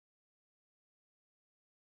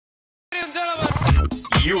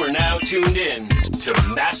You are now tuned in to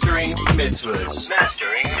Mastering Mitzvahs.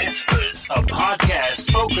 Mastering Mitzvahs. A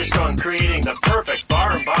podcast focused on creating the perfect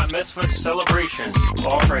bar and bat mitzvah celebration,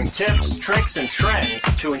 offering tips, tricks, and trends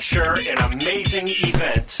to ensure an amazing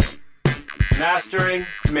event. Mastering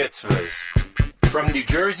Mitzvahs. From New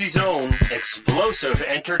Jersey's own Explosive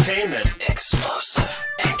Entertainment. Explosive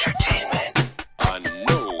Entertainment. I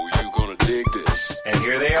know you're gonna dig this. And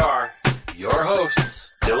here they are, your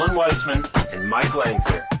hosts, Dylan Weissman and Mike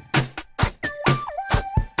Langser.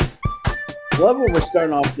 Love when we're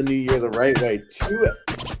starting off the new year the right way. 2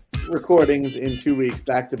 recordings in 2 weeks,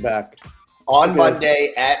 back to back. On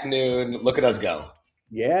Monday at noon. Look at us go.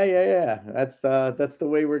 Yeah. That's the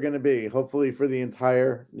way we're going to be. Hopefully for the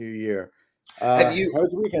entire new year. How was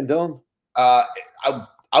your weekend, Dylan? I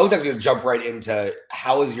was actually going to jump right into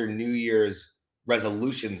how is your New Year's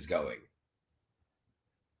resolutions going?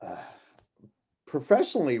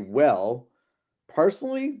 Professionally, well.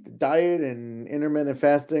 Personally, diet and intermittent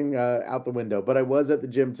fasting out the window. But I was at the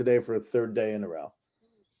gym today for a third day in a row.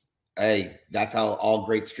 Hey, that's how all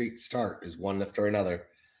great streaks start, is one after another.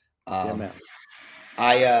 Yeah, man.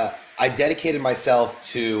 I dedicated myself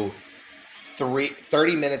to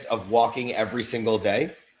 30 minutes of walking every single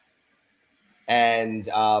day. And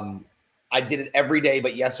I did it every day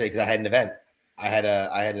but yesterday because I had an event. I had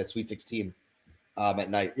a Sweet 16 at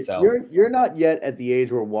night. So you're not yet at the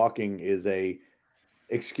age where walking is a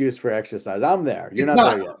excuse for exercise. I'm there. You're not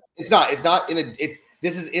there yet. It's not.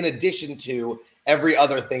 This is in addition to every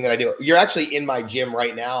other thing that I do. You're actually in my gym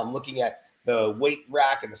right now. I'm looking at the weight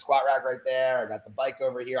rack and the squat rack right there. I got the bike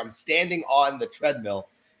over here. I'm standing on the treadmill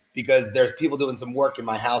because there's people doing some work in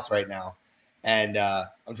my house right now. And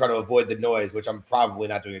I'm trying to avoid the noise, which I'm probably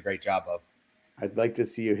not doing a great job of. I'd like to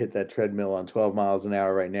see you hit that treadmill on 12 miles an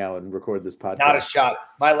hour right now and record this podcast. Not a shot.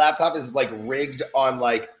 My laptop is like rigged on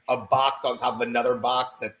like a box on top of another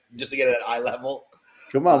box that just to get it at eye level.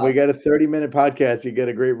 Come on, we got a 30-minute podcast. You get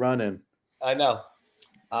a great run in. I know.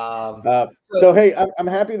 So hey, I'm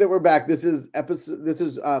happy that we're back. This is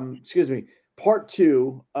part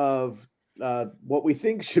 2 of what we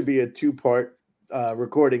think should be a 2-part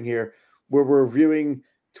recording here, where we're reviewing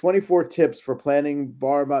 24 tips for planning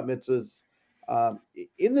bar bat mitzvahs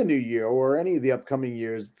in the new year or any of the upcoming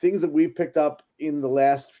years, things that we've picked up in the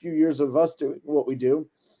last few years of us doing what we do.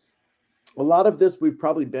 A lot of this we've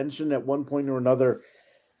probably mentioned at one point or another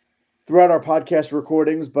throughout our podcast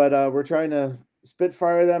recordings, but we're trying to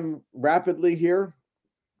spitfire them rapidly here.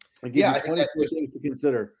 And give you 24 things to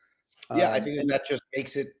consider. I think that just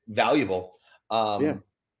makes it valuable.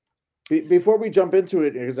 Before we jump into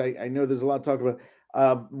it, because I know there's a lot to talk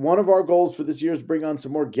about, one of our goals for this year is bring on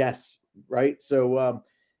some more guests, right? So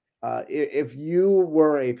if you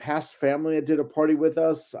were a past family that did a party with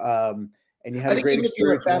us and you had a great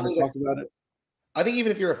experience, talk about it. I think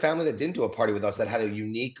even if you're a family that didn't do a party with us that had a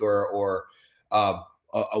unique or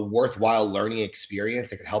a worthwhile learning experience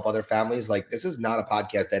that could help other families, like this is not a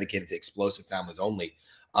podcast dedicated to explosive families only.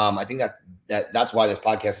 I think that's why this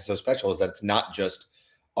podcast is so special, is that it's not just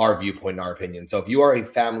our viewpoint and our opinion. So if you are a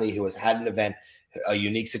family who has had an event, a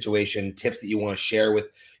unique situation, tips that you want to share with,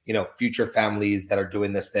 future families that are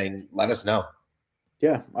doing this thing, let us know.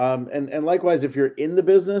 Yeah. And likewise, if you're in the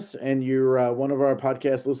business and you're one of our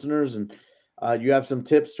podcast listeners and you have some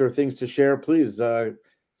tips or things to share, please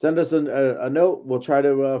send us a note. We'll try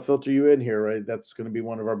to filter you in here, right? That's going to be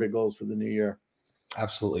one of our big goals for the new year.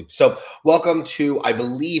 Absolutely. So welcome to, I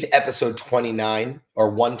believe, episode 29 or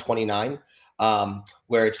 129,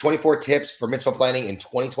 where it's 24 tips for mitzvah planning in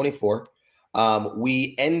 2024.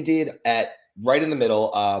 We ended at right in the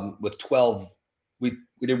middle with 12. We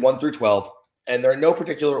did 1 through 12, and they're in no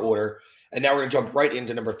particular order. And now we're going to jump right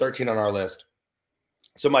into number 13 on our list.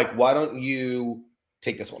 So, Mike, why don't you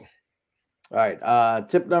take this one? All right.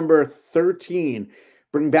 Tip number 13.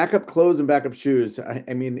 Bring backup clothes and backup shoes.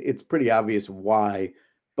 I mean, it's pretty obvious why,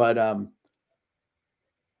 but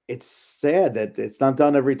it's sad that it's not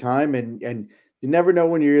done every time, and you never know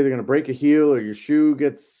when you're either going to break a heel or your shoe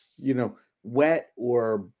gets, wet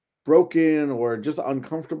or broken or just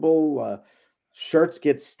uncomfortable. Shirts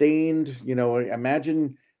get stained.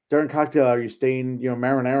 Imagine during cocktail hour you stain,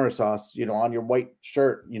 marinara sauce, on your white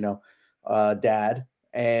shirt, Dad,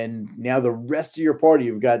 and now the rest of your party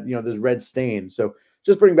you've got, this red stain. So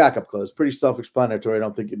just bring backup clothes. Pretty self-explanatory. I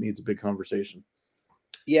don't think it needs a big conversation.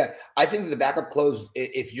 Yeah, I think the backup clothes,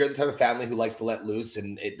 if you're the type of family who likes to let loose,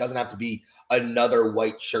 and it doesn't have to be another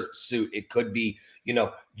white shirt suit. It could be,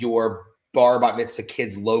 your bar bat mitzvah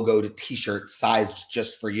kids logoed t-shirt sized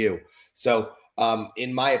just for you. So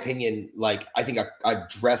in my opinion, like I think a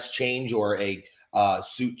dress change or a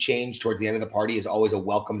suit change towards the end of the party is always a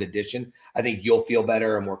welcomed addition. I think you'll feel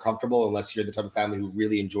better and more comfortable unless you're the type of family who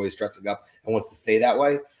really enjoys dressing up and wants to stay that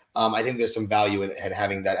way. I think there's some value in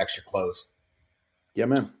having that extra clothes. Yeah,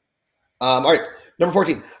 man. All right, number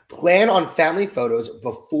 14, plan on family photos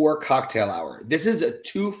before cocktail hour. This is a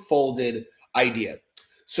two-folded idea.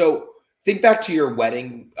 So think back to your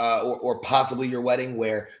wedding or possibly your wedding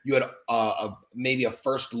where you had maybe a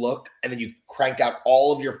first look and then you cranked out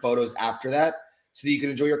all of your photos after that so that you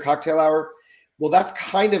can enjoy your cocktail hour. Well, that's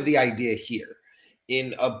kind of the idea here.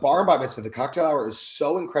 In a bar and bat mitzvah, the cocktail hour is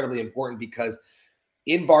so incredibly important because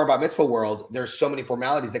in bar and bat mitzvah world, there's so many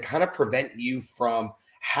formalities that kind of prevent you from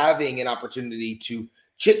having an opportunity to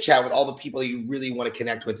chit chat with all the people that you really want to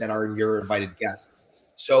connect with that are your invited guests.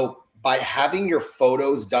 So by having your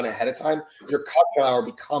photos done ahead of time, your cocktail hour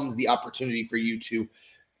becomes the opportunity for you to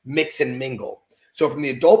mix and mingle. So from the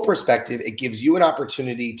adult perspective, it gives you an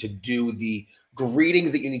opportunity to do the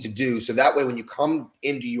greetings that you need to do. So that way, when you come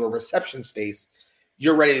into your reception space,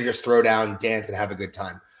 you're ready to just throw down, dance, and have a good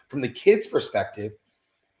time. From the kids' perspective,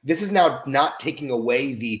 this is now not taking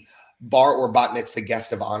away the bar or bat mitzvah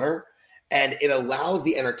guest of honor, and it allows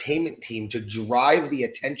the entertainment team to drive the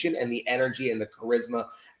attention and the energy and the charisma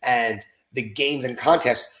and the games and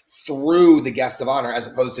contests through the guest of honor, as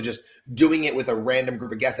opposed to just doing it with a random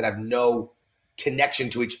group of guests that have no connection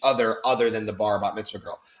to each other than the bar bat mitzvah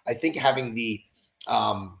girl. I think having the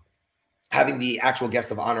actual guest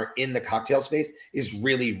of honor in the cocktail space is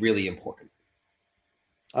really, really important.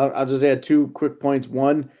 I'll just add two quick points.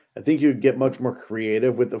 One, I think you'd get much more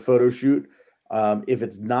creative with the photo shoot. If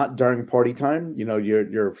it's not during party time,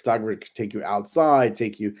 your photographer could take you outside,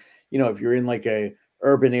 take you, if you're in like a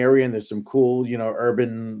urban area and there's some cool,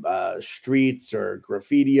 urban streets or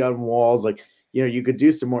graffiti on walls, like, you could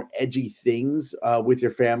do some more edgy things with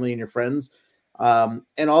your family and your friends.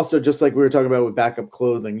 And also, just like we were talking about with backup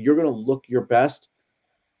clothing, you're going to look your best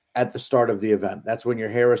at the start of the event. That's when your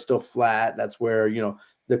hair is still flat. That's where,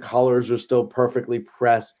 the colors are still perfectly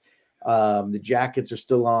pressed. The jackets are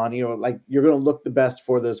still on, like you're going to look the best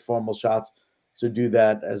for those formal shots. So do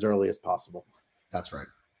that as early as possible. That's right.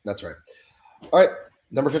 All right.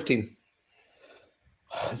 Number 15.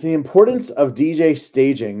 The importance of DJ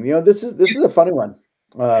staging. This is a funny one.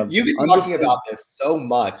 You've been talking about this so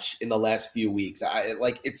much in the last few weeks.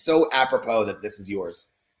 It's so apropos that this is yours.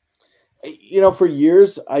 For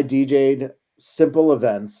years I DJ'd simple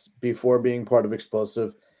events before being part of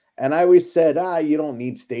Explosive. And I always said, you don't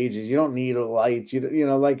need stages. You don't need lights.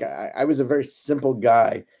 I was a very simple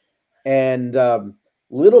guy. And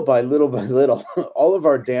little by little, all of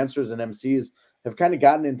our dancers and MCs have kind of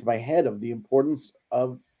gotten into my head of the importance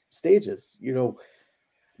of stages.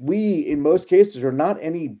 We, in most cases, are not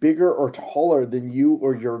any bigger or taller than you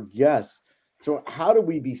or your guests. So how do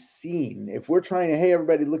we be seen? If we're trying to, hey,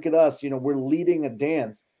 everybody, look at us, we're leading a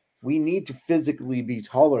dance, we need to physically be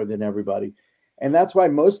taller than everybody. And that's why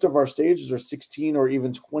most of our stages are 16 or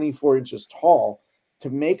even 24 inches tall to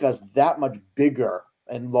make us that much bigger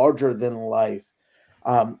and larger than life.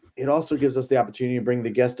 It also gives us the opportunity to bring the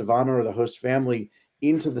guest of honor or the host family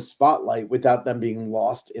into the spotlight without them being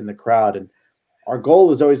lost in the crowd. And our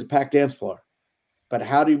goal is always a packed dance floor. But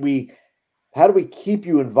how do we keep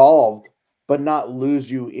you involved but not lose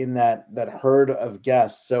you in that herd of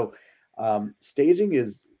guests? So staging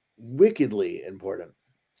is wickedly important.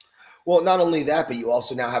 Well, not only that, but you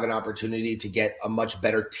also now have an opportunity to get a much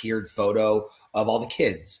better tiered photo of all the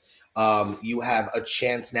kids. You have a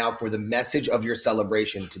chance now for the message of your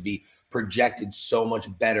celebration to be projected so much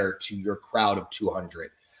better to your crowd of 200.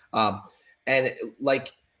 And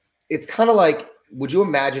it's kind of like, would you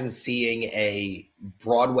imagine seeing a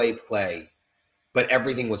Broadway play, but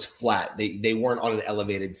everything was flat? They weren't on an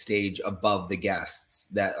elevated stage above the guests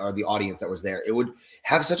that are the audience that was there. It would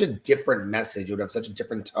have such a different message. It would have such a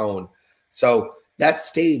different tone. So that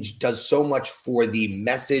stage does so much for the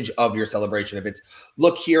message of your celebration. If it's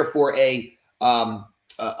look here for a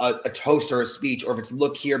toast or a speech, or if it's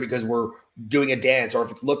look here because we're doing a dance, or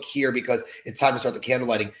if it's look here because it's time to start the candle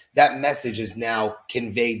lighting, that message is now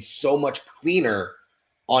conveyed so much cleaner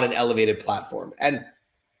on an elevated platform. And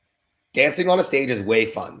dancing on a stage is way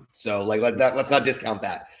fun. So let's not discount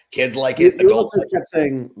that. Kids like it. You also kept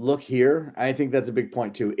saying, look here. I think that's a big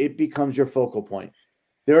point too. It becomes your focal point.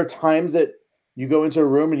 There are times that you go into a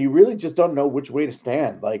room and you really just don't know which way to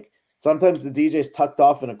stand. Like sometimes the DJ's tucked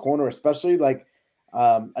off in a corner, especially like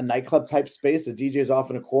a nightclub type space. The DJ is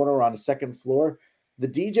off in a corner or on a second floor. The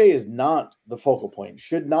DJ is not the focal point,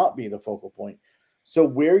 should not be the focal point. So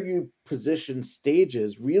where you position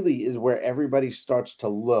stages really is where everybody starts to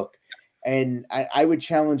look. And I would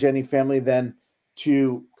challenge any family then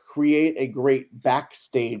to create a great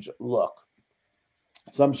backstage look.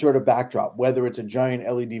 Some sort of backdrop, whether it's a giant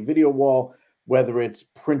LED video wall, whether it's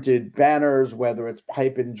printed banners, whether it's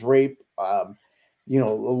pipe and drape, a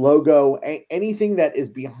logo, anything that is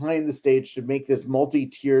behind the stage to make this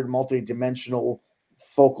multi-tiered, multi-dimensional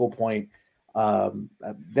focal point.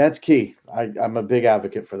 That's key. I'm a big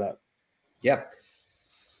advocate for that. Yep.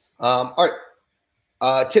 All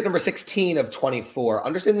right. Tip number 16 of 24,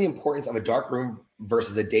 understand the importance of a dark room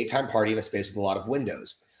versus a daytime party in a space with a lot of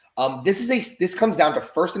windows. This comes down to,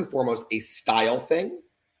 first and foremost, a style thing,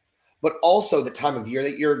 but also the time of year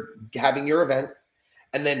that you're having your event.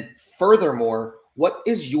 And then furthermore, what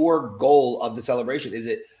is your goal of the celebration? Is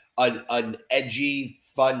it an edgy,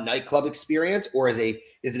 fun nightclub experience, or is it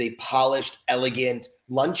a polished, elegant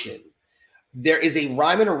luncheon? There is a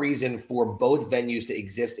rhyme and a reason for both venues to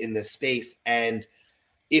exist in this space. And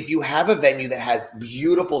if you have a venue that has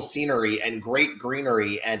beautiful scenery and great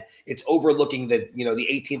greenery and it's overlooking the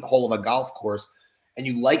 18th hole of a golf course, and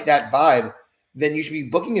you like that vibe, then you should be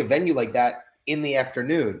booking a venue like that in the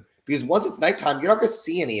afternoon, because once it's nighttime, you're not going to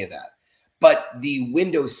see any of that. But the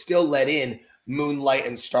windows still let in moonlight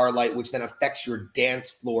and starlight, which then affects your dance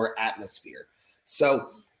floor atmosphere.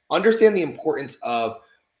 So understand the importance of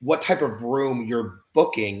what type of room you're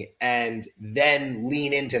booking and then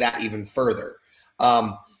lean into that even further.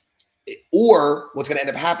 Or what's going to end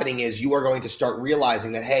up happening is you are going to start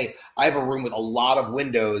realizing that, hey, I have a room with a lot of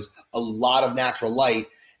windows, a lot of natural light,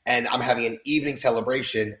 and I'm having an evening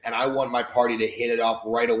celebration, and I want my party to hit it off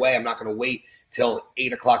right away. I'm not going to wait till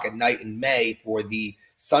 8 o'clock at night in May for the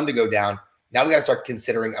sun to go down. Now we got to start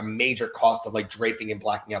considering a major cost of like draping and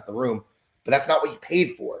blacking out the room, but that's not what you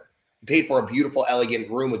paid for. You paid for a beautiful, elegant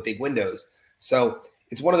room with big windows. So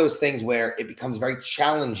it's one of those things where it becomes very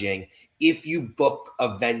challenging if you book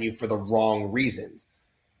a venue for the wrong reasons.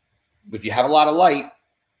 If you have a lot of light,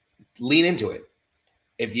 lean into it.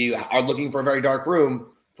 If you are looking for a very dark room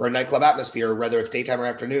for a nightclub atmosphere, whether it's daytime or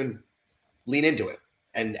afternoon, lean into it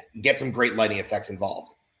and get some great lighting effects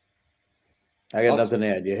involved. I got nothing to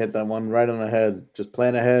add. You hit that one right on the head. Just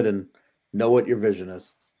plan ahead and know what your vision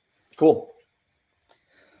is. Cool.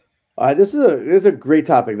 This is a great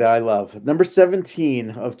topic that I love. Number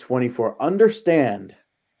 17 of 24. Understand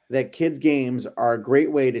that kids' games are a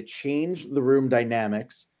great way to change the room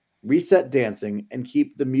dynamics, reset dancing, and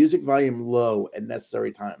keep the music volume low at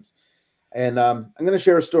necessary times. And I'm going to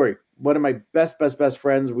share a story. One of my best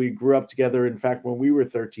friends, we grew up together. In fact, when we were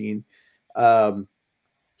 13,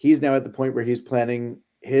 he's now at the point where he's planning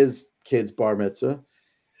his kid's bar mitzvah.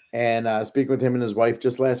 And speaking with him and his wife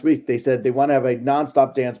just last week, they said they want to have a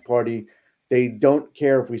nonstop dance party. They don't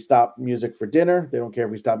care if we stop music for dinner. They don't care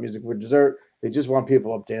if we stop music for dessert. They just want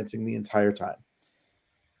people up dancing the entire time.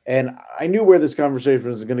 And I knew where this conversation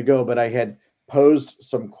was going to go, but I had posed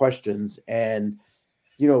some questions. And,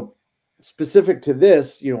 specific to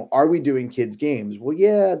this, are we doing kids' games? Well,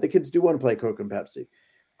 yeah, the kids do want to play Coke and Pepsi.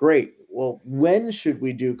 Great. Well, when should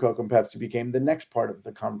we do Coke and Pepsi became the next part of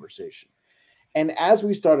the conversation. And as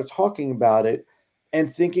we started talking about it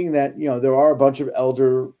and thinking that, there are a bunch of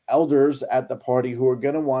elders at the party who are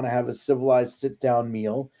going to want to have a civilized sit-down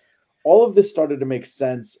meal, all of this started to make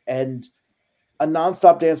sense. And a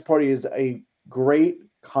nonstop dance party is a great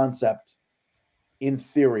concept in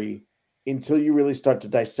theory until you really start to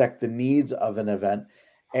dissect the needs of an event.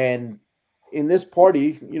 And in this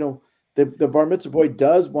party, the bar mitzvah boy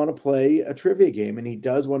does want to play a trivia game, and he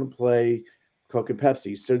does want to play Coke and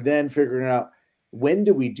Pepsi. So then figuring out, when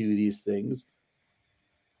do we do these things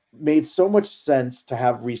made so much sense to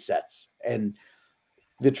have resets. And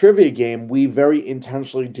the trivia game we very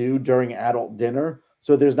intentionally do during adult dinner,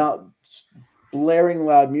 so there's not blaring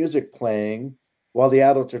loud music playing while the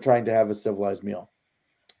adults are trying to have a civilized meal.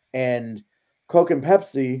 And Coke and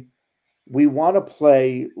Pepsi, we want to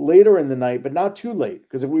play later in the night, but not too late,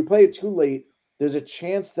 because if we play it too late, there's a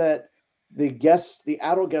chance that the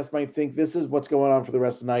adult guest might think this is what's going on for the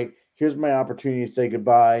rest of the night. Here's my opportunity to say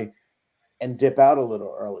goodbye and dip out a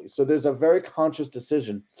little early. So there's a very conscious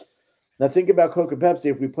decision. Now think about Coke and Pepsi.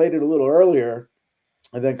 If we played it a little earlier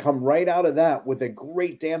and then come right out of that with a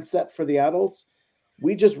great dance set for the adults,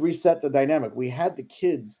 we just reset the dynamic. We had the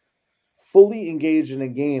kids fully engaged in a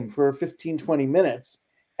game for 15, 20 minutes,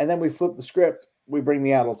 and then we flip the script. We bring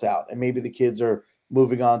the adults out, and maybe the kids are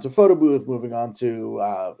moving on to photo booth, moving on to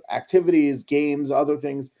activities, games, other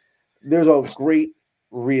things. There's a great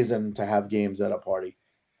reason to have games at a party.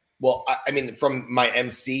 Well, I mean, from my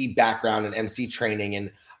MC background and MC training,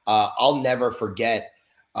 and I'll never forget,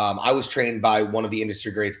 I was trained by one of the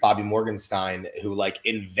industry greats, Bobby Morgenstein, who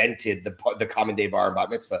invented the common day bar and bat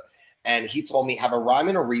mitzvah. And he told me, have a rhyme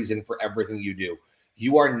and a reason for everything you do.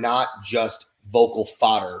 you are not just vocal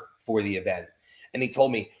fodder for the event. And he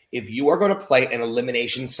told me, if you are going to play an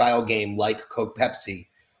elimination style game like Coke Pepsi,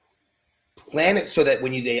 plan it so that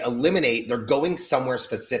when they eliminate, they're going somewhere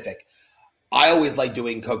specific. I always like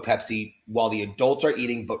doing Coke Pepsi while the adults are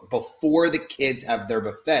eating, but before the kids have their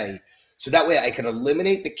buffet. So that way I can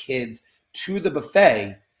eliminate the kids to the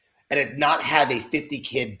buffet and it not have a 50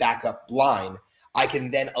 kid backup line. I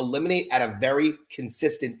can then eliminate at a very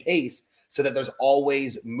consistent pace so that there's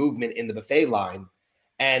always movement in the buffet line.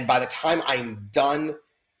 And by the time I'm done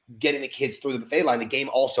getting the kids through the buffet line, the game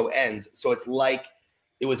also ends. So it's like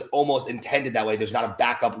it was almost intended that way. There's not a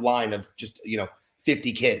backup line of just,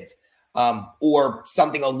 50 kids. Or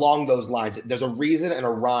something along those lines. There's a reason and a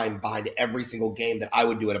rhyme behind every single game that I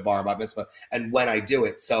would do at a bar bat mitzvah and when I do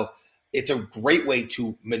it. So it's a great way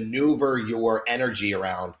to maneuver your energy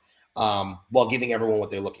around while giving everyone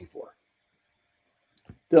what they're looking for.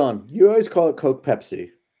 Dylan, you always call it Coke Pepsi,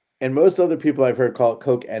 and most other people I've heard call it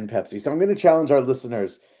Coke and Pepsi. So I'm going to challenge our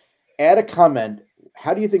listeners. Add a comment.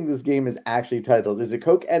 How do you think this game is actually titled? Is it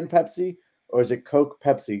Coke and Pepsi or is it Coke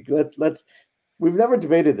Pepsi? Let's. We've never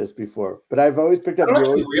debated this before, but I've always picked up.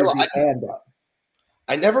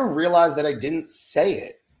 I never realized that I didn't say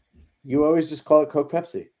it. You always just call it Coke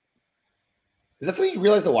Pepsi. Is that something you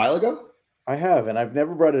realized a while ago? I have, and I've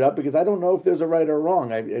never brought it up because I don't know if there's a right or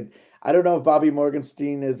wrong. I don't know if Bobby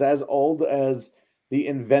Morgenstein is as old as the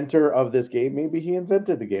inventor of this game. Maybe he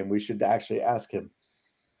invented the game. We should actually ask him.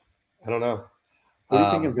 I don't know. Who do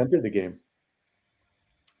you think invented the game?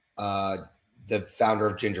 The founder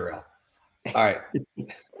of Ginger Ale. All right.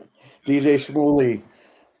 DJ Shmuley.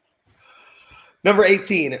 Number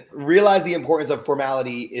 18, realize the importance of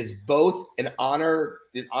formality is both an honor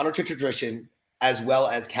to tradition as well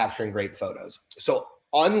as capturing great photos. So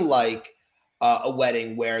unlike a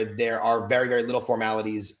wedding where there are very, very little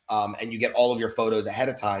formalities and you get all of your photos ahead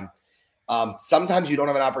of time, sometimes you don't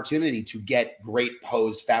have an opportunity to get great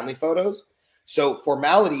posed family photos. So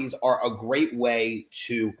formalities are a great way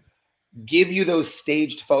to give you those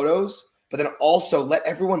staged photos, but then also let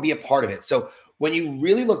everyone be a part of it. So when you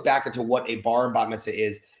really look back into what a bar and bat mitzvah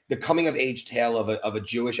is, the coming of age tale of a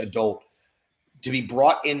Jewish adult to be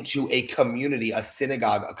brought into a community, a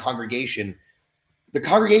synagogue, a congregation, the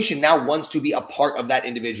congregation now wants to be a part of that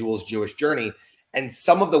individual's Jewish journey. And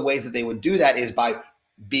some of the ways that they would do that is by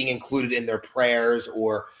being included in their prayers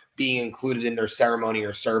or being included in their ceremony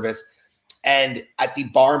or service. And at the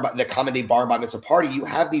common day bar and bat mitzvah party, you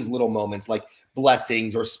have these little moments like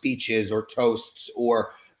blessings or speeches or toasts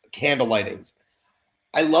or candle lightings.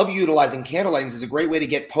 I love utilizing candle lightings as a great way to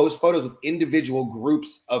get post photos with individual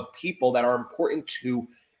groups of people that are important to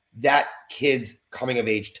that kid's coming of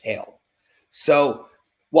age tale. So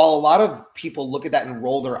while a lot of people look at that and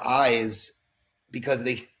roll their eyes because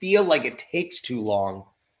they feel like it takes too long,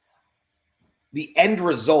 the end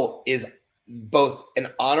result is both an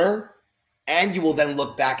honor, and you will then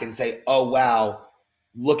look back and say, oh, wow,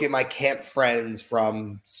 look at my camp friends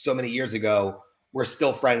from so many years ago. We're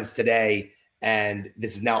still friends today. And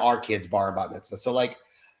this is now our kids' bar and bat mitzvah. So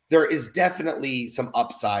there is definitely some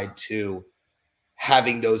upside to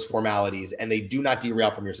having those formalities, and they do not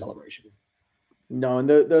derail from your celebration. No, and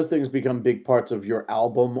those things become big parts of your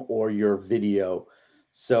album or your video.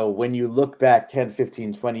 So when you look back 10,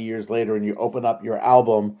 15, 20 years later and you open up your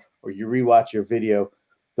album or you rewatch your video,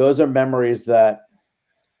 those are memories that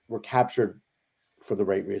were captured for the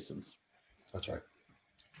right reasons. That's right.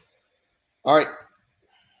 All right.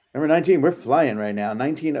 Number 19, we're flying right now.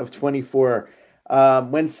 19 of 24.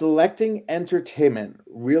 When selecting entertainment,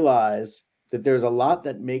 realize that there's a lot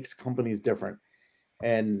that makes companies different.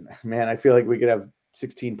 And man, I feel like we could have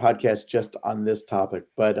 16 podcasts just on this topic.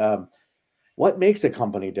 But what makes a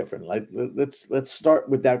company different? Let's start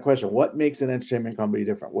with that question. What makes an entertainment company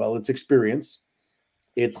different? Well, it's experience.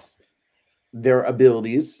 It's their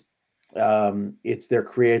abilities. It's their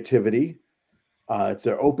creativity. It's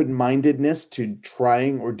their open-mindedness to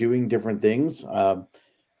trying or doing different things.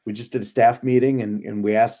 We just did a staff meeting and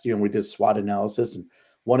we asked, we did a SWOT analysis. And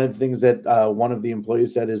one of the things that one of the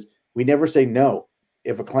employees said is we never say no.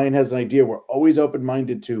 If a client has an idea, we're always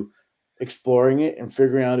open-minded to exploring it and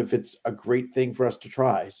figuring out if it's a great thing for us to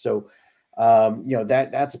try. So,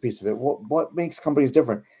 that's a piece of it. What makes companies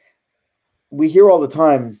different? We hear all the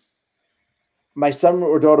time, my son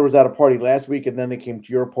or daughter was at a party last week and then they came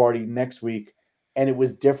to your party next week and it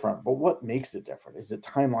was different. But what makes it different? Is it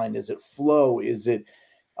timeline? Is it flow? Is it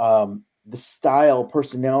the style,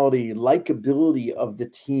 personality, likability of the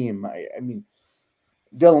team? I mean,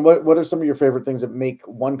 Dylan, what are some of your favorite things that make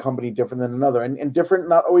one company different than another? And different,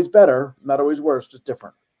 not always better, not always worse, just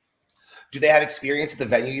different. Do they have experience at the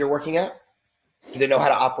venue you're working at? Do they know how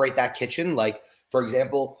to operate that kitchen? Like, for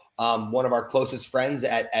example, one of our closest friends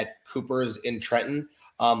at Cooper's in Trenton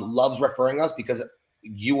loves referring us because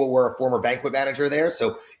you were a former banquet manager there.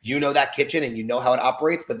 So you know that kitchen and you know how it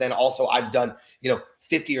operates. But then also I've done,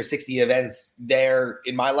 50 or 60 events there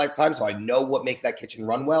in my lifetime. So I know what makes that kitchen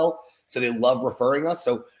run well. So they love referring us.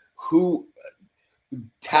 So who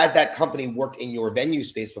has that company worked in your venue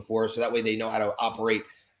space before? So that way they know how to operate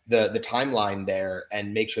the timeline there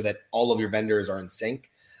and make sure that all of your vendors are in sync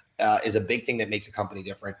is a big thing that makes a company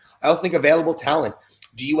different. I also think available talent.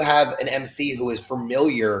 Do you have an MC who is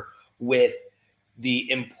familiar with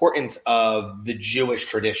the importance of the Jewish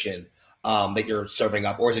tradition that you're serving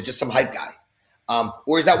up? Or is it just some hype guy?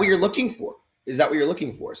 Or is that what you're looking for?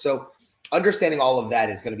 So understanding all of that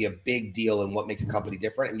is going to be a big deal in what makes a company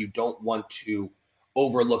different. And you don't want to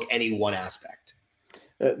overlook any one aspect.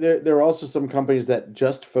 There are also some companies that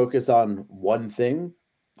just focus on one thing.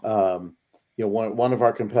 One of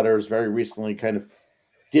our competitors very recently kind of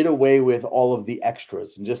did away with all of the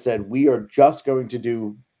extras and just said, we are just going to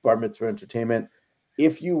do bar mitzvah entertainment.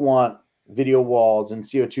 If you want video walls and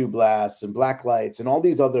CO2 blasts and black lights and all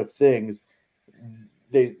these other things,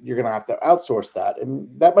 you're going to have to outsource that. And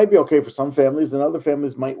that might be okay for some families, and other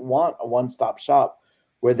families might want a one-stop shop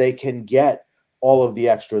where they can get all of the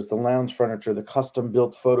extras, the lounge furniture, the custom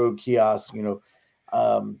built photo kiosk,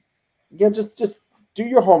 just do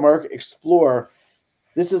your homework, explore.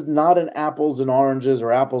 This is not an apples and oranges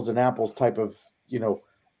or apples and apples type of,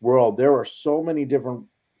 world. There are so many different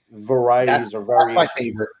varieties or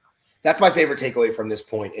variations. That's my favorite takeaway from this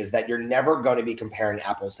point is that you're never going to be comparing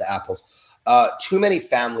apples to apples. Too many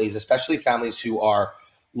families, especially families who are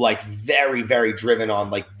like very, very driven on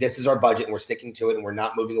like, this is our budget and we're sticking to it and we're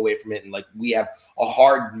not moving away from it. And like, we have a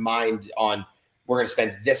hard mind on, we're going to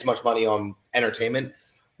spend this much money on entertainment.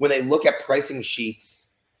 When they look at pricing sheets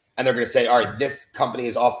and they're going to say, all right, this company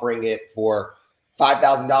is offering it for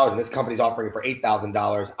 $5,000 and this company is offering it for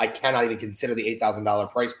 $8,000. I cannot even consider the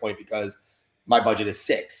 $8,000 price point because my budget is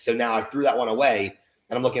 $6,000. So now I threw that one away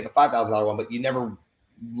and I'm looking at the $5,000 one, but you never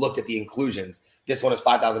looked at the inclusions. This one is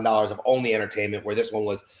 $5,000 of only entertainment, where this one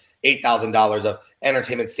was $8,000 of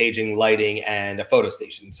entertainment, staging, lighting, and a photo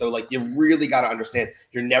station. So like, you really got to understand,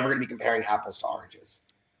 you're never going to be comparing apples to oranges,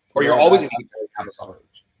 or you're always going to be comparing apples to oranges.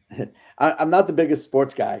 I'm not the biggest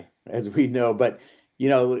sports guy, as we know, but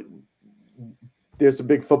there's some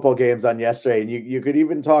big football games on yesterday, and you could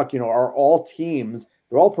even talk, are all teams,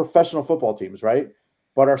 they're all professional football teams, right?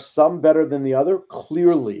 But are some better than the other?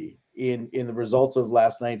 Clearly, in the results of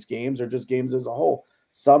last night's games, or just games as a whole,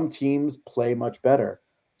 some teams play much better.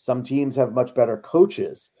 Some teams have much better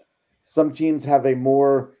coaches. Some teams have a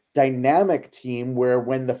more dynamic team where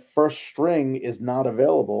when the first string is not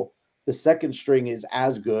available, the second string is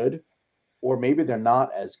as good, or maybe they're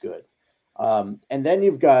not as good. And then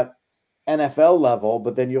you've got NFL level,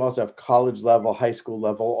 but then you also have college level, high school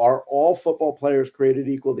level. Are all football players created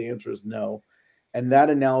equal? The answer is no. And that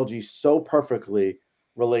analogy so perfectly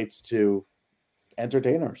relates to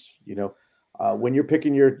entertainers. When you're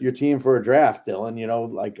picking your team for a draft,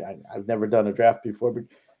 Dylan, I've never done a draft before, but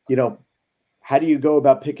how do you go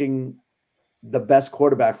about picking the best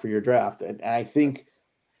quarterback for your draft? And I think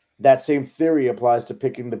that same theory applies to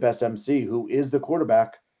picking the best MC, who is the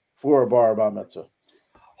quarterback for a bar mitzvah.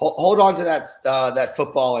 Hold on to that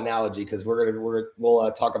football analogy, because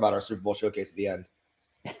we'll talk about our Super Bowl showcase at the end.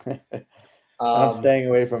 I'm staying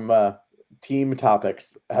away from team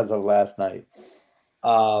topics as of last night.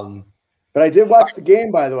 But I did watch the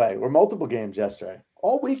game, by the way. Were multiple games yesterday,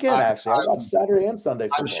 all weekend actually. I watched Saturday and Sunday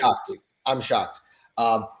football. I'm shocked.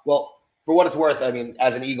 Well, for what it's worth, I mean,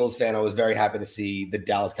 as an Eagles fan, I was very happy to see the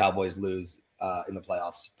Dallas Cowboys lose in the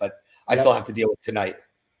playoffs, but I still have to deal with tonight.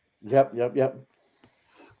 Yep.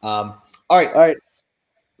 All right.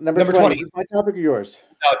 Number 20. Is this my topic or yours?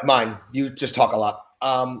 No, it's mine. You just talk a lot.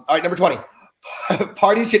 All right, number 20.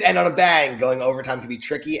 Parties should end on a bang. Going overtime can be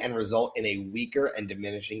tricky and result in a weaker and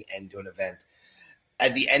diminishing end to an event.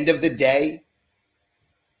 At the end of the day,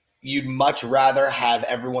 you'd much rather have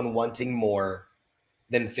everyone wanting more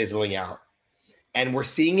than fizzling out. And we're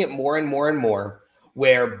seeing it more and more and more,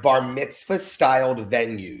 where bar mitzvah styled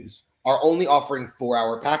venues are only offering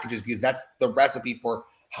 4-hour packages because that's the recipe for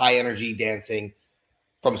high energy dancing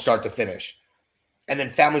from start to finish. And then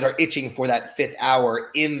families are itching for that 5th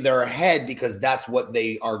hour in their head because that's what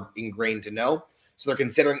they are ingrained to know. So they're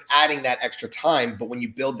considering adding that extra time. But when you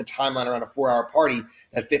build the timeline around a 4-hour party,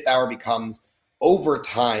 that 5th hour becomes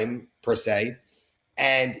overtime per se.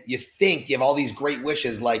 And you think you have all these great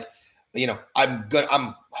wishes, like,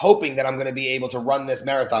 I'm hoping that I'm going to be able to run this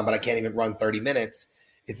marathon, but I can't even run 30 minutes.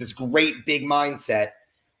 It's this great big mindset.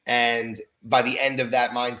 And by the end of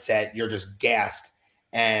that mindset, you're just gassed.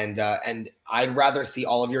 And I'd rather see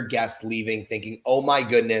all of your guests leaving thinking, oh my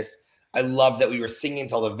goodness, I love that we were singing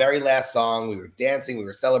until the very last song. We were dancing, we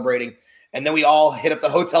were celebrating. And then we all hit up the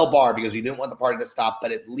hotel bar because we didn't want the party to stop.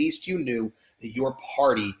 But at least you knew that your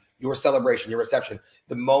party, your celebration, your reception,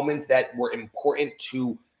 the moments that were important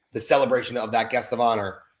to the celebration of that guest of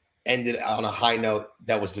honor ended on a high note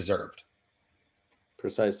that was deserved.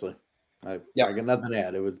 Precisely. I got nothing to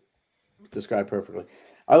add. It was described perfectly.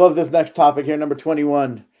 I love this next topic here, number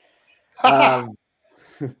 21.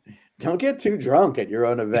 Don't get too drunk at your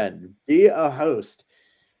own event. Be a host.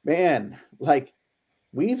 Man, like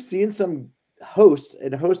we've seen some hosts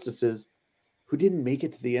and hostesses who didn't make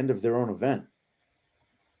it to the end of their own event.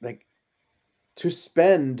 Like to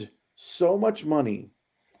spend so much money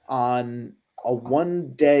on a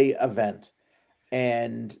one-day event,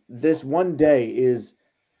 and this one day is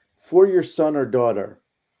for your son or daughter.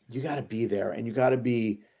 You got to be there, and you got to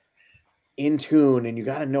be in tune, and you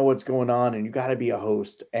got to know what's going on, and you got to be a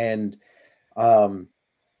host. And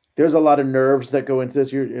there's a lot of nerves that go into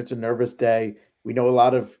this. It's a nervous day. We know a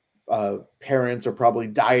lot of parents are probably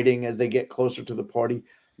dieting as they get closer to the party.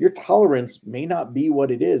 Your tolerance may not be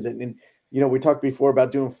what it is. And we talked before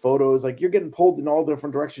about doing photos. Like you're getting pulled in all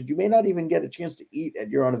different directions. You may not even get a chance to eat at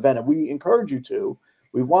your own event. And we encourage you to.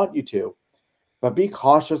 We want you to. But be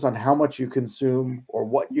cautious on how much you consume or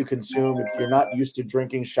what you consume. If you're not used to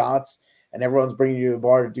drinking shots and everyone's bringing you to the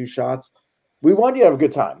bar to do shots, we want you to have a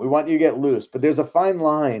good time. We want you to get loose. But there's a fine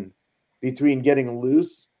line between getting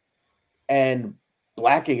loose and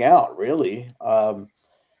blacking out, really.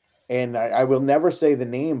 And I will never say the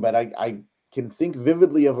name, but I can think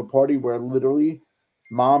vividly of a party where literally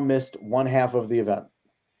mom missed one half of the event.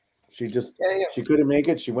 She just she couldn't make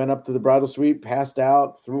it. She went up to the bridal suite, passed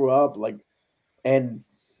out, threw up, and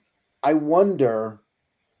I wonder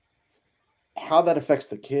how that affects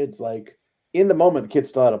the kids. Like in the moment, the kid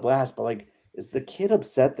still had a blast, but is the kid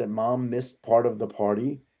upset that mom missed part of the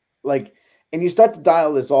party? And you start to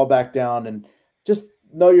dial this all back down and just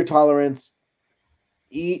know your tolerance,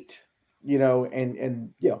 eat,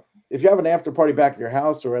 and if you have an after party back at your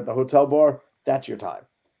house or at the hotel bar, that's your time.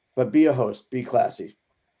 But be a host, be classy.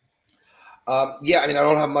 I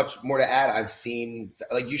don't have much more to add. I've seen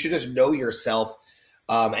you should just know yourself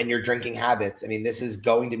and your drinking habits. I mean, this is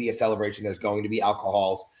going to be a celebration. There's going to be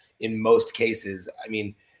alcohols in most cases. I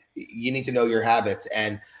mean, you need to know your habits.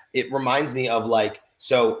 And it reminds me of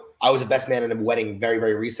so I was a best man in a wedding very,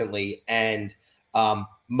 very recently. And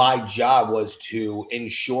my job was to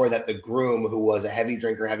ensure that the groom, who was a heavy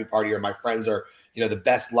drinker, heavy partier, my friends are, the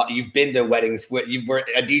best. You've been to weddings. You were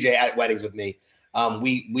a DJ at weddings with me.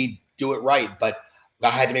 We do it right, but I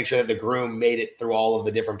had to make sure that the groom made it through all of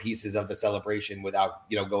the different pieces of the celebration without,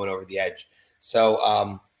 going over the edge.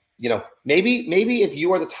 So, maybe if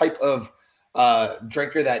you are the type of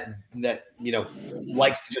drinker that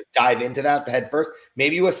likes to just dive into that head first,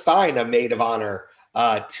 maybe you assign a maid of honor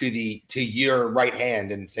to your right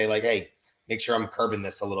hand and say hey, make sure I'm curbing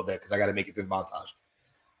this a little bit because I got to make it through the montage,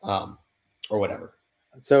 or whatever.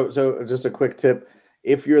 So just a quick tip.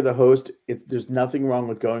 If you're the host, there's nothing wrong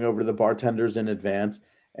with going over to the bartenders in advance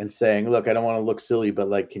and saying, look, I don't want to look silly,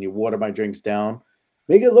 but can you water my drinks down?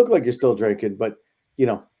 Make it look like you're still drinking, but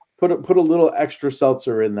put a little extra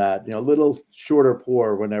seltzer in that, a little shorter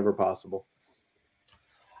pour whenever possible.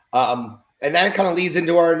 And that kind of leads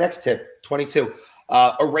into our next tip, 22.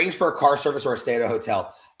 Arrange for a car service or a stay at a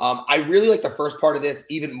hotel. I really like the first part of this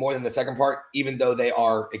even more than the second part, even though they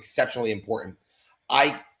are exceptionally important.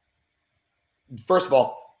 First of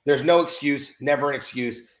all, there's no excuse, never an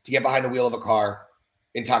excuse to get behind the wheel of a car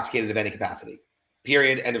intoxicated of any capacity.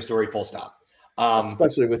 Period. End of story. Full stop.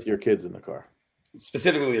 Especially with your kids in the car.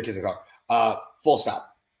 Specifically with your kids in the car. Full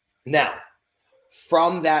stop. Now,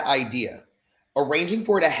 from that idea, arranging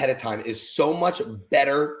for it ahead of time is so much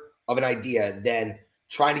better of an idea than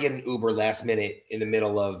trying to get an Uber last minute in the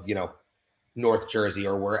middle of, North Jersey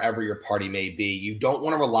or wherever your party may be. You don't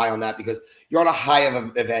want to rely on that because you're on a high of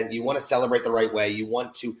an event. You want to celebrate the right way. You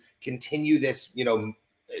want to continue this,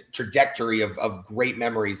 trajectory of great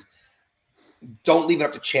memories. Don't leave it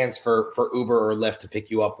up to chance for Uber or Lyft to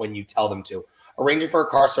pick you up when you tell them to. Arranging for a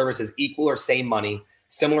car service is equal or same money,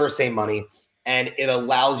 similar or same money, and it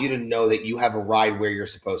allows you to know that you have a ride where you're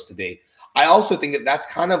supposed to be. I also think that that's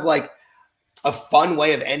kind of a fun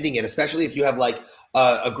way of ending it, especially if you have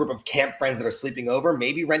a group of camp friends that are sleeping over.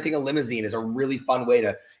 Maybe renting a limousine is a really fun way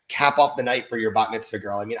to cap off the night for your bat mitzvah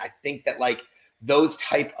girl. I mean, I think that those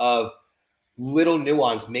type of little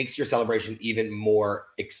nuance makes your celebration even more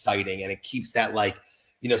exciting, and it keeps that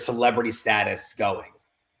celebrity status going.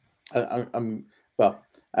 I'm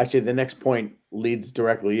Actually, the next point leads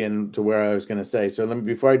directly into where I was going to say. So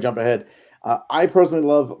before I jump ahead, I personally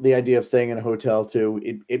love the idea of staying in a hotel too.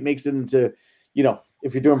 It makes it into,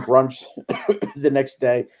 if you're doing brunch the next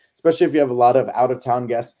day, especially if you have a lot of out of town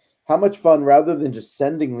guests, how much fun rather than just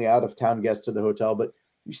sending the out of town guests to the hotel, but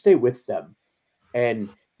you stay with them, and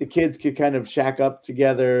the kids could kind of shack up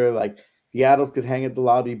together. Like the adults could hang at the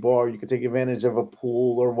lobby bar. You could take advantage of a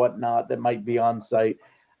pool or whatnot that might be on site.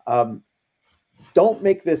 Don't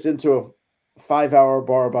make this into a 5-hour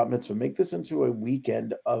bar bat mitzvah. Make this into a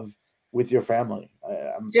weekend with your family.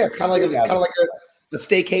 Yeah, it's kind of like a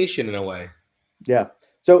staycation in a way. Yeah.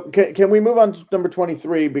 So can we move on to number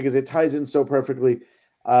 23 because it ties in so perfectly?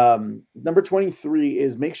 Number 23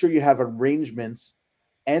 is make sure you have arrangements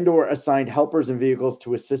and or assigned helpers and vehicles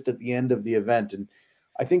to assist at the end of the event. And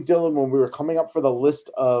I think, Dylan, when we were coming up for the list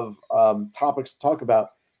of topics to talk about,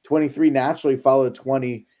 23 naturally followed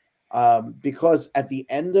 20 because at the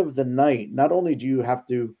end of the night, not only do you have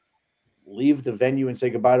to leave the venue and say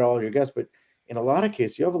goodbye to all your guests, but in a lot of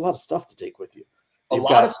cases, you have a lot of stuff to take with you. A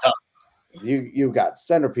lot of stuff. You've got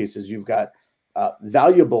centerpieces, you've got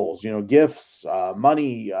valuables, gifts,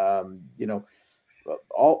 money,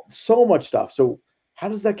 all so much stuff. So how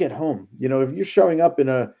does that get home? If you're showing up in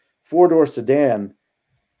a 4-door sedan,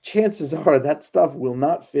 chances are that stuff will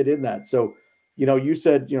not fit in that. So, you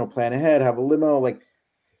said, plan ahead, have a limo. Like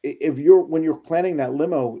when you're planning that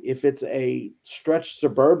limo, if it's a stretched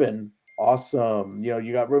Suburban, awesome.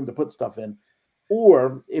 You got room to put stuff in.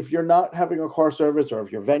 Or if you're not having a car service or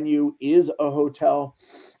if your venue is a hotel,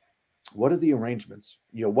 what are the arrangements?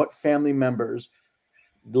 What family members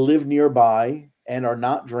live nearby and are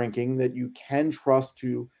not drinking that you can trust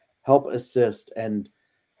to help assist? And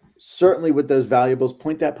certainly with those valuables,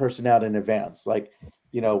 point that person out in advance. Like,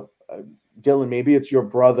 Dylan, maybe it's your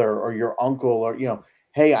brother or your uncle or,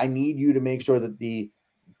 hey, I need you to make sure that the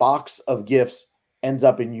box of gifts ends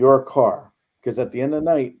up in your car. Because at the end of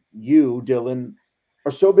the night, you, Dylan,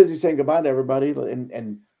 are so busy saying goodbye to everybody.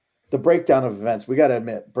 And the breakdown of events, we got to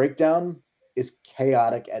admit, breakdown is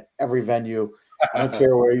chaotic at every venue. I don't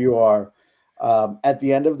care where you are. At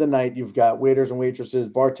the end of the night, you've got waiters and waitresses,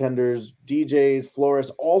 bartenders, DJs,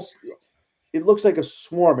 florists, all. It looks like a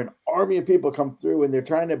swarm, an army of people come through, and they're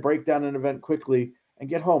trying to break down an event quickly and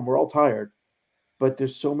get home. We're all tired. But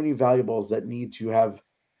there's so many valuables that need to have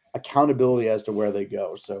accountability as to where they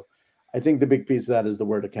go. So I think the big piece of that is the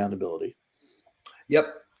word accountability.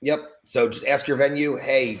 Yep. So just ask your venue,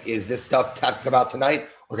 hey, is this stuff have to come out tonight?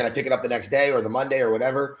 Or can I pick it up the next day or the Monday or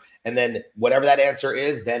whatever? And then whatever that answer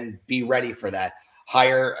is, then be ready for that.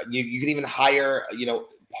 You can even hire,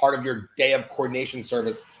 part of your day of coordination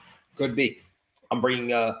service could be, I'm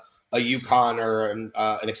bringing a Yukon or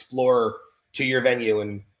an Explorer to your venue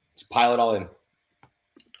and pile it all in.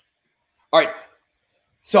 All right.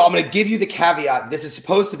 So I'm going to give you the caveat. This is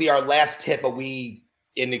supposed to be our last tip, but we,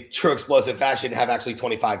 in a true explosive fashion, have actually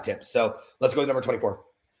 25 tips. So let's go to number 24.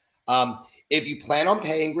 If you plan on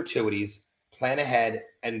paying gratuities, plan ahead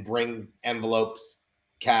and bring envelopes,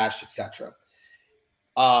 cash, etc.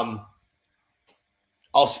 I'll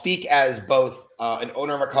speak as both an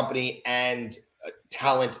owner of a company and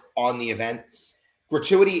talent on the event.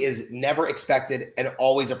 Gratuity is never expected and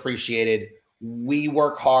always appreciated. We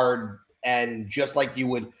work hard, and just like you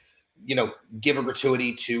would, give a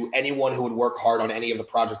gratuity to anyone who would work hard on any of the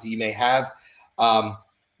projects that you may have,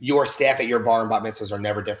 your staff at your bar and bat mitzvahs are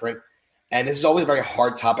never different. And this is always a very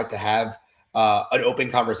hard topic to have an open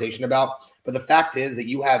conversation about. But the fact is that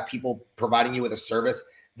you have people providing you with a service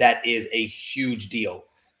that is a huge deal.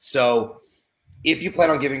 So if you plan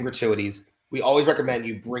on giving gratuities, we always recommend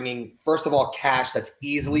you bringing, first of all, cash that's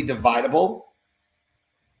easily divisible.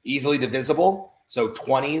 So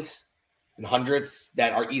 20s and hundreds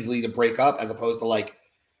that are easily to break up, as opposed to like,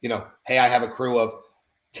 hey, I have a crew of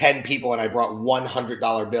 10 people and I brought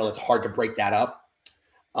 $100 bill. It's hard to break that up.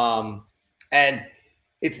 And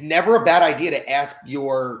it's never a bad idea to ask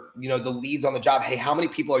your, the leads on the job, hey, how many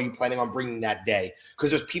people are you planning on bringing that day?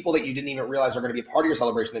 Because there's people that you didn't even realize are going to be a part of your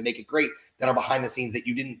celebration that make it great, that are behind the scenes that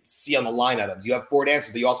you didn't see on the line items. You have 4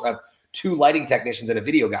 dancers, but you also have 2 lighting technicians and a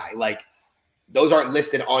video guy. Like, those aren't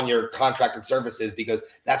listed on your contracted services because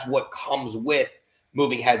that's what comes with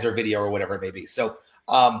moving heads or video or whatever it may be. So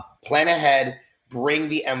plan ahead, bring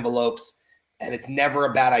the envelopes. And it's never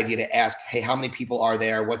a bad idea to ask, hey, how many people are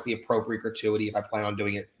there? What's the appropriate gratuity if I plan on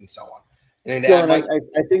doing it, and so on. And I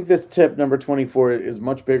think this tip, number 24, is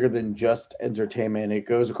much bigger than just entertainment. It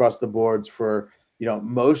goes across the boards for,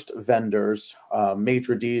 most vendors,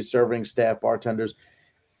 maitre d's, serving staff, bartenders.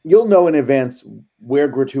 You'll know in advance where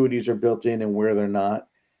gratuities are built in and where they're not.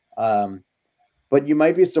 but you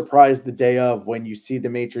might be surprised the day of when you see the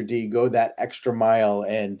maitre d' go that extra mile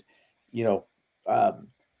and, you know,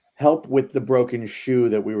 help with the broken shoe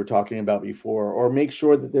that we were talking about before, or make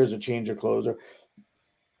sure that there's a change of clothes, or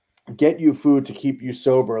get you food to keep you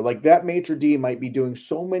sober. Like that maitre d' might be doing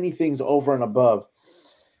so many things over and above.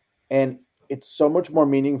 And it's so much more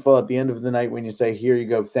meaningful at the end of the night when you say, here you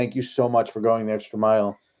go, thank you so much for going the extra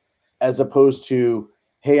mile, as opposed to,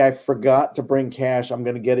 hey, I forgot to bring cash, I'm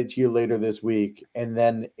going to get it to you later this week. And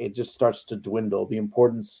then it just starts to dwindle. The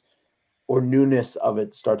importance or newness of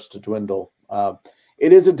it starts to dwindle.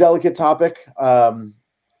 It is a delicate topic.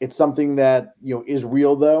 It's something that, you know, is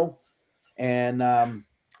real though. And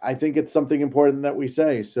I think it's something important that we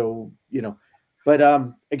say. So, you know, but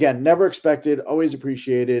again, never expected, always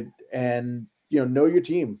appreciated, and, you know your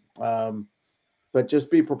team. But just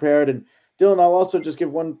be prepared. And Dylan, I'll also just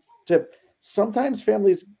give one tip. Sometimes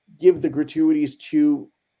families give the gratuities to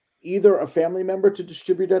either a family member to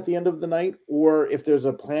distribute at the end of the night, or if there's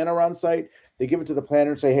a planner on site, they give it to the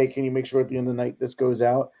planner and say, hey, can you make sure at the end of the night this goes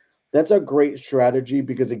out? That's a great strategy,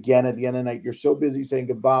 because again, at the end of the night, you're so busy saying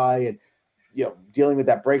goodbye and, you know, dealing with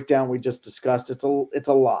that breakdown we just discussed. It's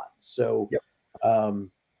a lot. So, yep.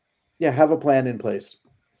 Yeah, have a plan in place.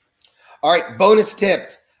 All right. Bonus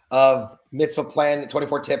tip of Mitzvah Plan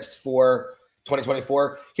 24 tips for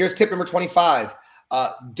 2024. Here's tip number 25.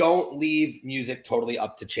 Don't leave music totally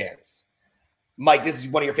up to chance. Mike, this is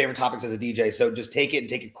one of your favorite topics as a DJ, so just take it and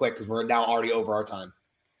take it quick, because we're now already over our time.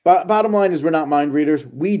 Bottom line is, we're not mind readers.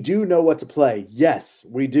 We do know what to play. Yes,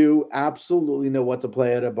 we do absolutely know what to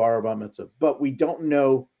play at a bar or bat mitzvah, but we don't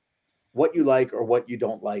know what you like or what you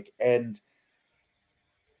don't like. And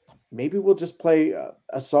maybe we'll just play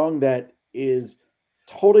a song that is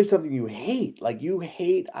totally something you hate. Like you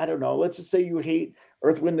hate, I don't know, let's just say you hate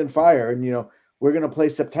Earth, Wind, and Fire. And, you know, we're going to play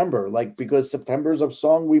September, like, because September is a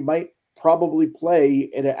song we might probably play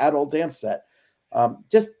in an adult dance set.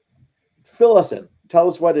 Just fill us in. Tell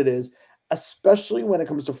us what it is, especially when it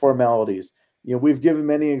comes to formalities. You know, we've given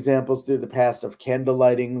many examples through the past of candle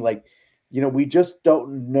lighting. Like, you know, we just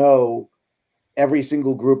don't know every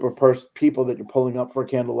single group of people that you're pulling up for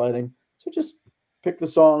candle lighting. So just pick the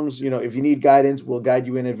songs. You know, if you need guidance, we'll guide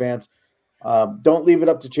you in advance. Don't leave it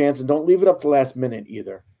up to chance, and don't leave it up to last minute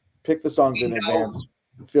either. Pick the songs in advance.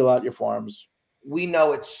 Fill out your forms. We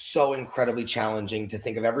know it's so incredibly challenging to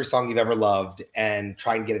think of every song you've ever loved and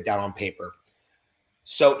try and get it down on paper.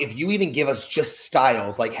 So if you even give us just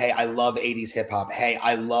styles like, hey, I love 80s hip hop. Hey,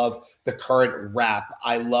 I love the current rap.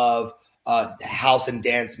 I love house and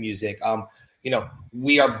dance music. You know,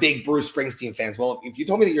 we are big Bruce Springsteen fans. Well, if you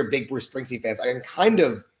told me that you're big Bruce Springsteen fans, I can kind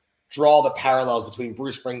of draw the parallels between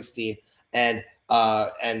Bruce Springsteen and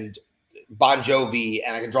Bon Jovi,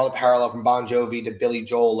 and I can draw the parallel from Bon Jovi to Billy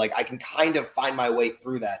Joel. Like, I can kind of find my way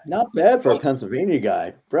through that. Not bad for a Pennsylvania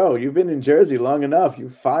guy, bro. You've been in Jersey long enough. You're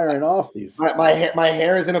firing off these. My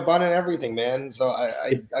hair is in a bun and everything, man. So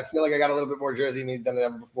I feel like I got a little bit more Jersey in me than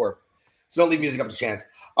ever before. So don't leave music up to chance.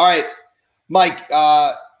 All right, Mike.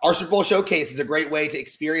 Our Super Bowl showcase is a great way to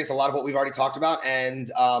experience a lot of what we've already talked about and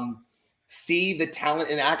see the talent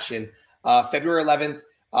in action. February 11th.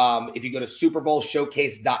 If you go to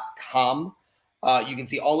superbowlshowcase.com, you can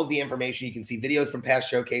see all of the information. You can see videos from past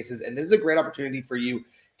showcases. And this is a great opportunity for you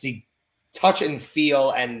to touch and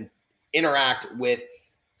feel and interact with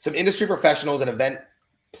some industry professionals and event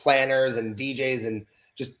planners and DJs and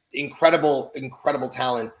just incredible, incredible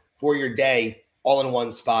talent for your day all in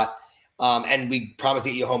one spot. And we promise to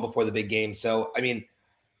get you home before the big game. So, I mean,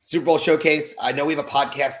 Super Bowl showcase. I know we have a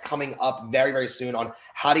podcast coming up very, very soon on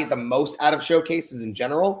how to get the most out of showcases in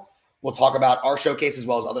general. We'll talk about our showcase as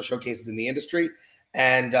well as other showcases in the industry.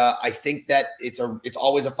 And I think that it's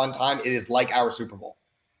always a fun time. It is like our Super Bowl.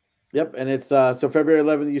 Yep. And it's so February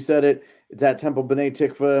 11th, you said it. It's at Temple B'nai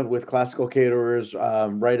Tikva with Classical Caterers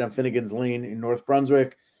right on Finnegan's Lane in North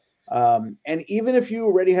Brunswick. And even if you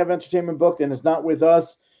already have entertainment booked and it's not with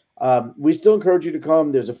us, we still encourage you to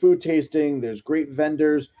come. There's a food tasting. There's great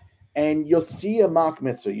vendors. And you'll see a mock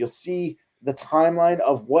mitzvah. You'll see the timeline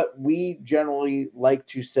of what we generally like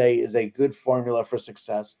to say is a good formula for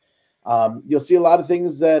success. You'll see a lot of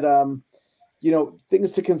things that,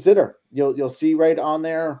 things to consider. You'll see right on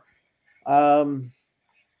there, all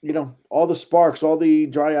the sparks, all the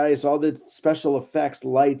dry ice, all the special effects,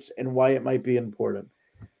 lights, and why it might be important.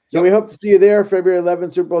 So we hope to see you there, February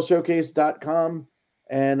 11th, superbowlshowcase.com.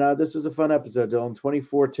 And this was a fun episode, Dylan.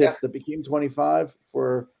 24 tips that became 25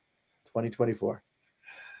 for 2024.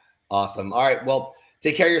 Awesome. All right. Well,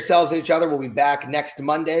 take care of yourselves and each other. We'll be back next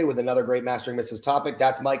Monday with another great Mastering Mitzvahs topic.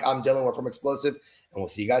 That's Mike. I'm Dylan. We're from Explosive. And we'll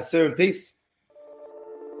see you guys soon. Peace.